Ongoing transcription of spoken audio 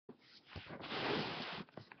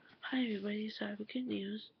Hi everybody, so I have good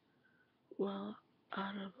news. Well,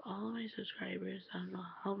 out of all of my subscribers, I don't know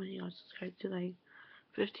how many are subscribed to, like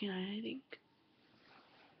 59 I think.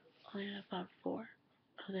 Only have about 4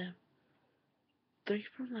 of them. 3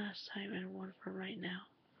 from last time and 1 from right now.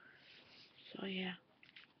 So yeah.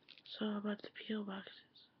 So about the PO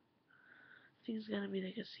boxes. I think it's gonna be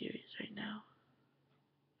like a series right now.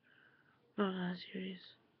 No, not a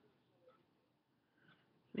series.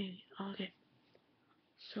 Maybe. Okay.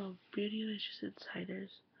 So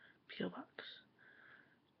BeautyLiciousInsider's PO box.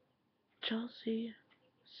 Chelsea,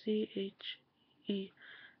 CHELSEA,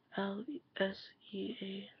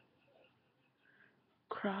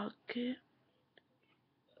 Crockett,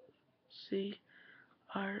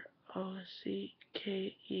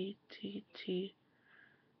 CROCKETT,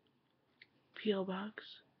 PO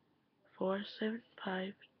Box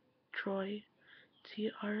 475, Troy,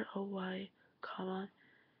 TROY,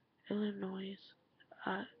 Illinois,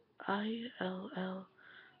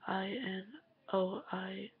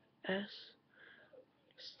 ILLINOIS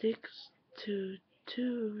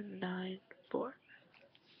 62294.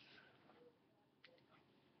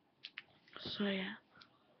 So yeah,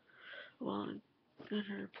 well, I'm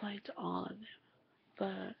gonna reply to all of them,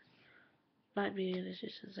 but not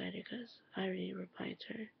BeautyLicious Insider because I already replied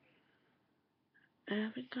to her. And I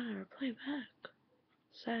haven't gotten a reply back,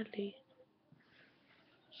 sadly.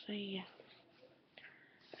 So yeah,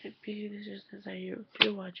 if BeautyLicious Insider, if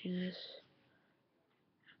you're watching this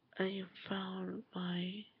and you found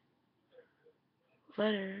my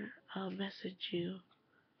letter, I'll message you.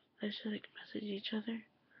 Let's just like message each other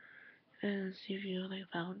and see if you like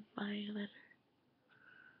found my letter.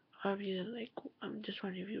 Or if you like, I'm just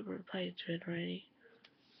wondering if you replied to it already.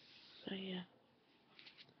 So yeah.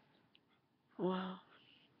 Well,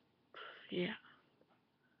 yeah.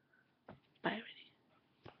 Bye.